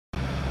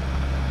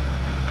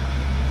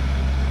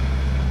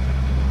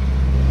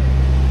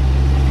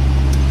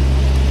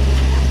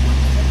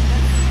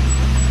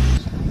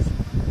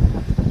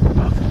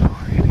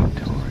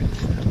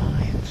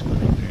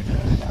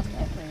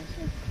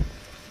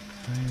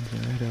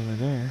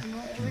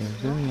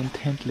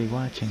intently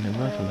watching the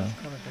buffalo,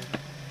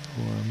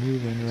 who are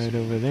moving right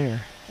over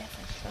there.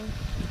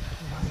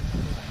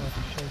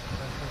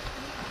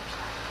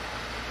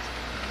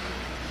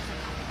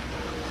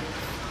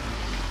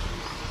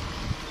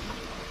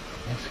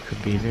 This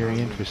could be very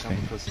interesting.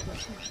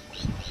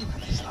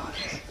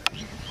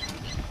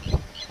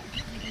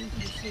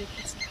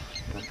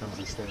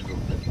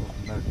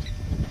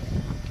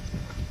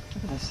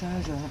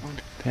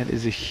 That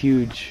is a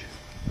huge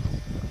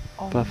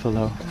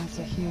buffalo. That's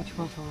a huge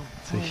buffalo.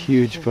 It's a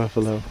huge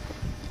buffalo.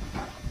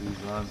 These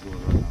lions will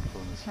run up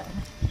on us.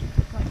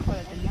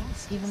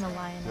 Even the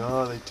lion.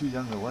 Yeah, they're too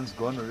young. The one's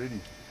gone already.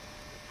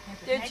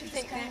 Don't you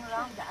think they're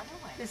around the other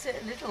way? There's a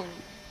little.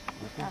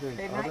 I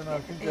don't know. I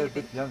think they're a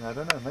bit young. I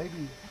don't know.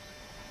 Maybe.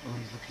 Oh,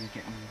 he's looking at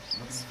getting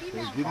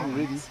They're getting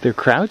ready. They're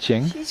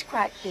crouching. She's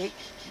quite big.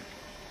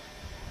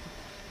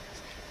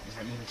 Does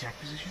that mean attack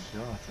position?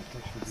 Yeah, it's a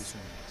touch position.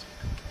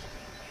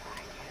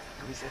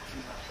 Where's that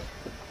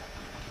female?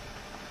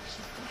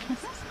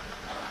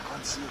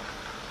 Can't see it.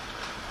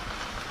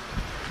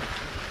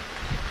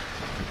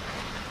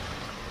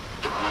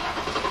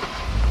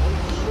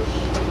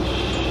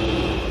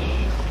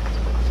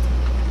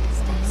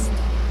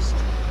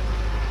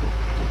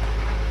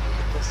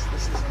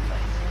 This is amazing.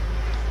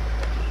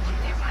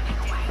 They're running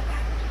away.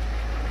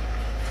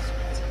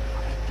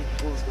 Big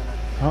bull's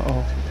gonna.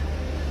 Uh-oh.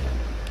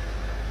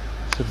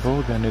 What's the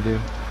bull gonna do?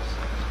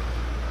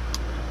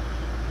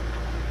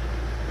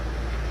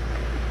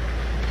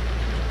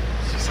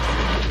 She's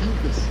gonna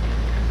do this.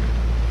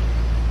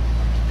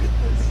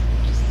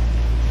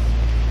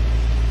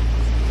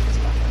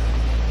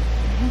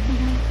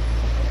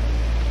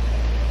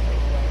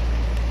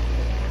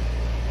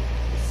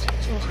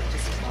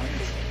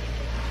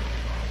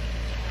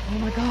 Oh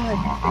my God.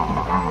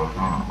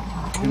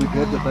 She's gonna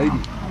grab the baby.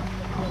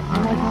 Oh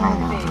my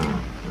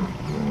God.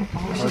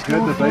 I'll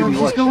grab the baby.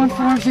 She's Watch. going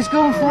for him. She's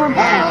going for him.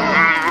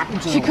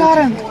 She caught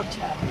him.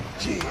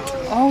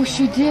 Oh,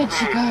 she did.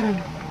 She got him.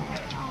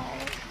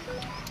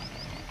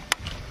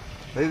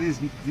 Hey, these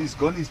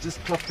Gonnies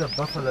just clocked a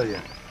buffalo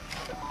here.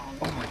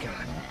 Oh my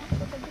god.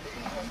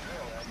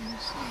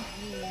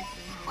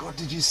 God,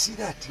 did you see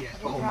that? Yeah.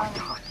 Oh my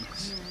god.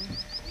 Yes.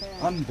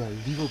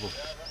 Unbelievable.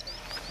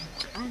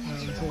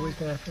 It's always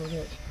going to feel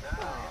it.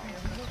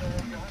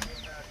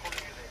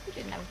 You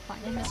didn't have a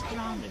fight. They messed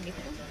around and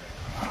everything.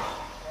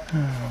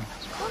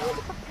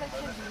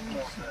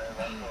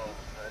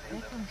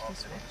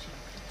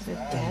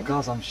 Oh,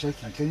 guys, I'm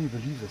shaking. Can you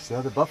believe this?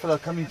 The buffalo are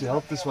coming to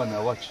help this one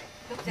now. Watch.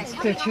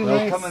 They're too They'll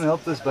late. come and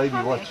help this baby.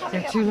 Watch.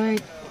 They're too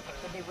late.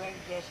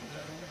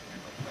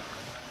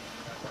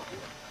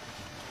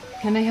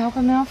 Can they help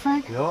him now,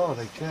 Frank? Yeah,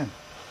 they can.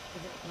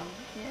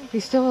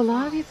 He's still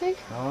alive, you think?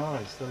 Oh,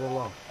 he's still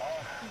alive.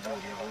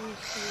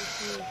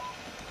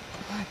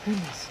 My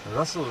goodness.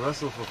 Russell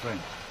for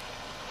Frank.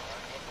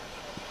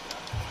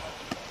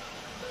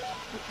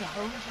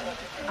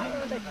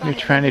 They're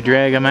trying to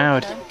drag him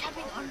out.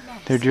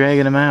 They're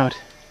dragging him out.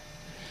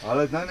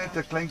 Hulle het nou net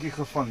 'n kleintjie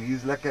gevang.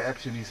 Hier's lekker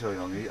action hier so,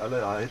 jong.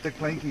 Hulle het 'n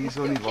kleintjie hier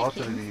so in die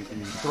water en die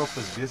trop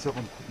is besig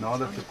om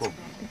nader te kom.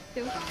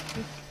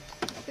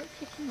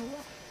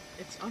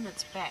 It's on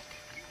its back.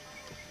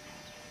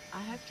 I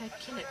hope they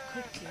kill it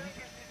quickly.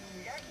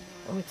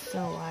 Oh, it's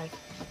still alive.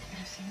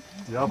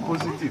 Ja,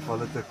 positief.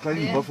 Hulle het 'n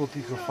klein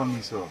buffeltjie gevang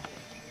hier so.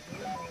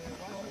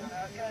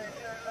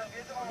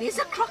 There's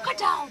a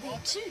crocodile there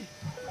too.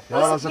 Ja,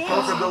 daar's 'n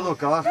krokodil ook.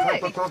 Daar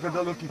gaan 'n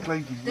krokodil ook die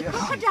kleintjie. The Yes.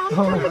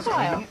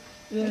 crocodile.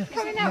 Yeah.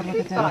 Coming out Look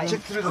food at that. fight.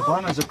 Check through the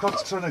banners. The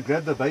croc's trying to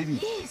grab the baby.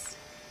 Yes.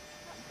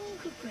 Oh,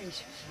 good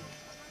gracious.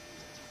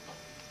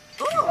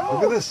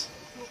 Look at this.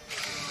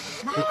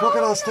 The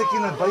crocodile's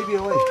taking the baby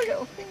away. Poor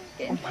little thing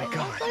getting Oh my on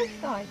God. both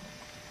sides.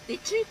 There are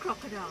two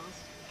crocodiles.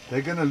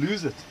 They're gonna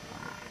lose it.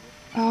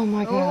 Oh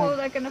my Oh, God.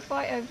 they're going to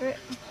fight over it.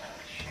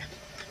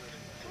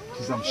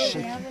 Jeez, I'm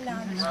shaking.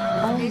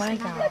 Oh my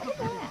God.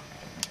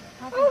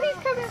 Oh,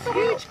 he's coming for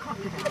huge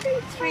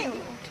crocodile. Three.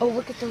 Oh,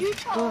 look at those.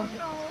 Oh,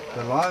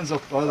 The lions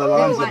have won. the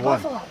lions have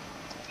won.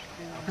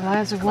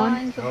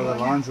 Oh, the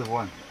lions have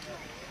won.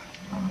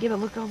 Yeah, but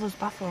look at all those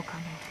buffalo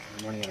coming.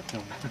 I'm running out of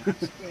film.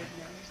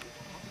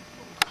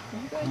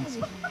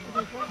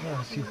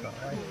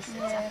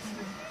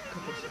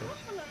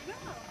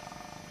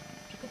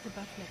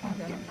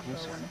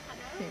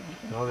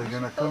 No, they're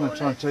gonna come and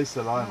try and chase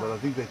the lion, but I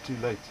think they're too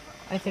late.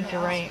 I think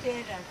you're right.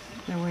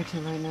 They're way too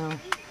late now.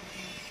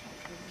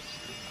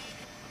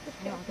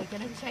 No, they're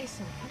going to chase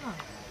him. Come on.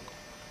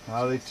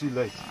 No, they're too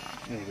late.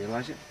 You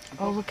realise it?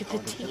 Oh, look at the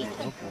teeth.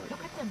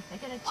 Look at them. They're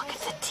going to chase Look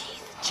at the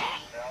teeth,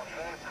 Jay.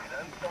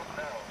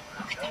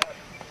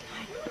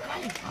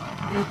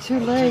 You're too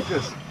late.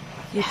 Check this.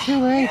 You're too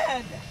late.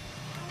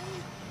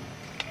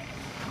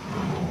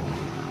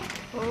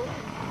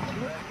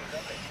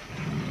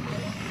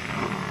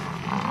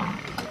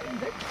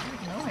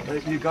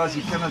 You guys,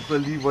 you cannot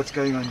believe what's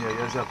going on here.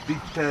 There's a big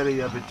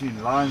terrier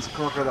between lions,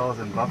 crocodiles,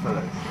 and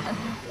buffaloes.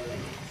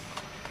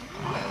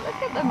 Look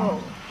at them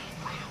all.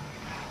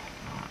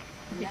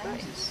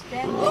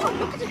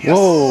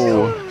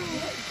 Whoa!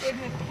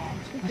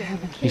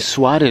 He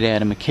swatted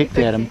at him and kicked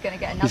at him.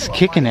 He's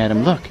kicking at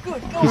him. Look,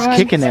 he's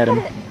kicking at him.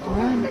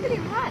 Run. Look at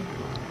him run.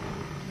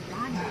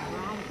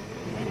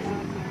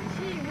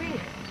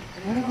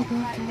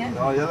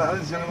 Ja,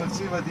 julle moet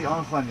sien wat hier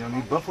aangaan, jong.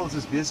 Die buffels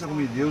is besig om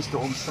die leeu's te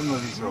omsingel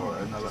hierso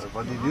en hulle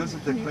want die leeu's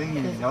het 'n klein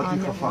njatie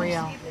gevang.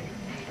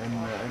 En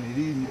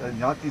hierdie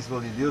njaties wil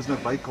die leeu's nou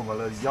bykom.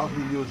 Hulle jag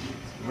die leeu's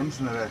links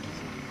en regs.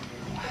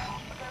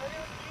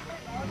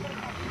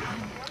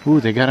 Ooh,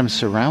 they got him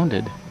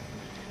surrounded.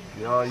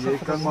 Ja, jy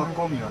kan maar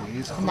kom, jong.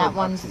 Hier's And that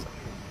one's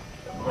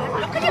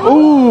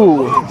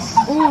Ooh!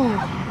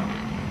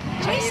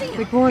 Chasing him.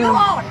 big one. Go Oh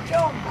on,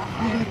 John.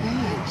 my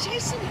God.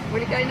 Chasing him. Will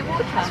he go in the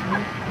water? Uh-oh.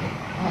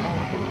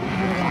 We're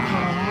gonna kill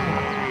him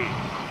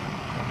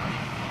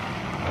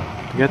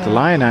They got the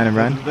lion on him,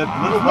 run. that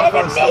little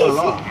buffalo is still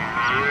alive.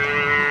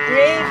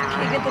 Brave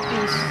king of the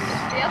beast.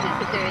 The others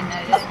are doing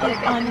those.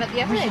 They're going at the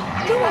other end.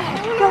 Go on,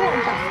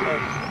 Buffalo.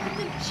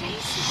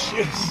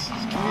 Yes,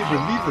 can you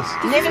believe this?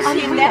 Never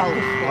seen that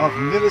before. I've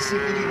never seen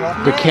anything like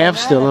The that.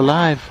 calf's still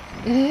alive.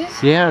 It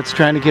is? Yeah, it's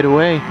trying to get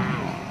away.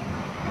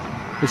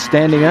 It's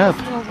standing up.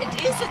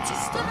 It is,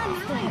 it's still alive.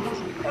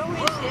 Oh,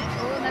 is it?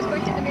 Oh, and they're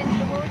putting them into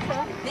the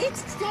water.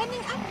 It's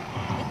standing up.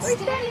 It's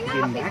It's standing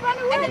standing up. up. It's run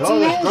away. Oh,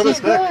 they've got He's us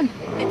back. gone.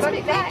 It's got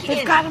it back. They've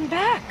in. got him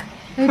back.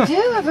 They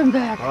do have him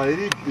back. Ja,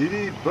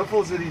 hierdie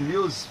buffels het die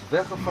leeu's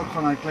weggevat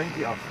van daai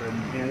kleintjie af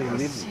en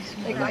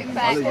They're going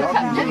back. Alle They're jagen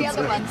cutting die the leeu's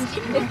other weg. ones.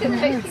 They're still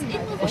chasing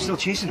him. We're still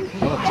chasing.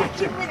 Ja,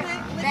 check.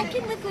 Back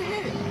in with the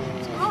herd.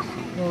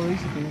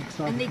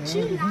 And they're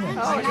two lions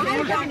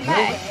lying down back.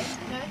 there.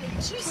 No,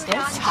 they're two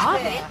lions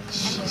there.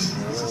 This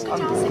is the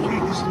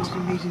most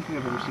amazing thing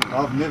I've ever seen.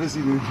 I've never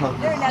seen anything like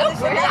this. Look,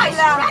 we're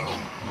running.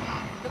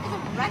 Look at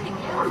them running.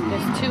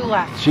 There's two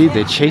left. Gee,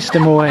 they chased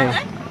him away.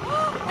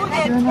 Oh,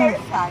 they're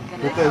terrified.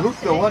 But they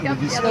hooked the one,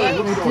 did you see? They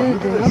hooked the one.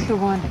 Dude, they look the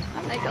one.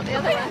 And they got the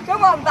other one. Go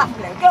on,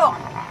 Buffalo, go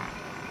on.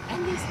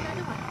 And there's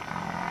another one.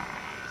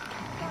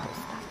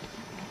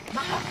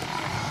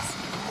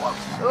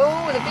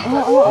 Oh, the big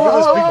one. Look at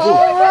this big bull.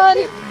 Run!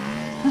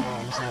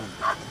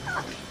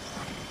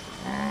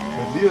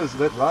 That leeu's,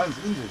 that lion's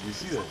injured, you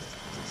see that?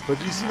 But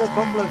you see that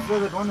buffalo throw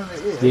that one in the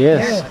air?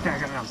 Yes. I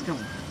got it now, still.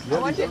 Yeah,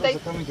 wonder these if they-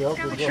 others are coming to help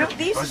as well.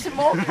 These are some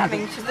more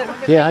coming to the...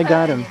 Yeah, I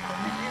got him.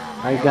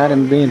 I got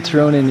him being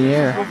thrown in the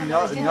air.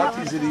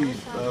 Njaties het die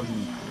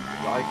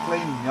daai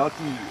klein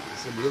njatie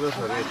se lewe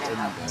gered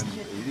en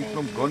hierdie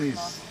klomp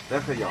gonnies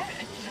weggejag.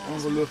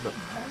 Ongelooflik.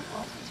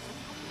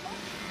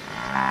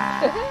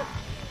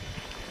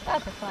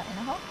 That's a fight and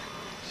a half.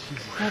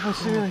 That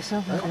was really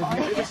something.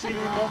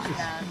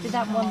 Did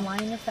that one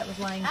lioness that was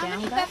lying How down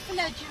many there?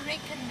 buffalo do you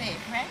reckon there,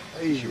 Frank?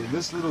 Hey,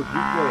 this little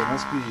group there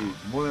must be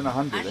more than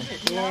 100, eh?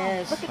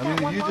 Yes. Look at I that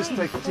mean, one you just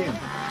lion. take 10.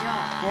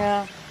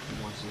 Yeah.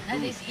 No,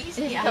 there's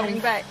easily He's coming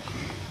back.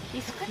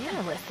 He's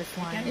fearless, this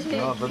lion, isn't he?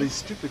 No, but he's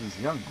stupid, he's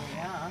young.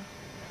 Yeah.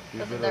 You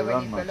Doesn't better know when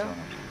run, he's my gonna- son.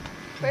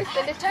 Where's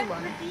the little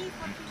one?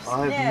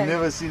 I've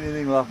never seen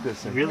anything like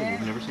this. Really?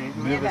 You've never seen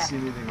anything? Never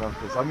seen anything like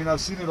this. I mean, I've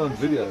seen it on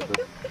video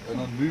and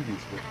on movies,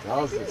 but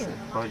how's this?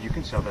 Well, you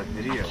can sell that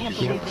video.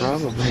 Yeah,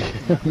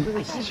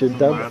 probably. Should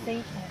double.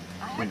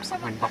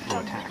 When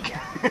buffalo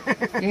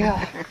attack.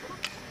 Yeah.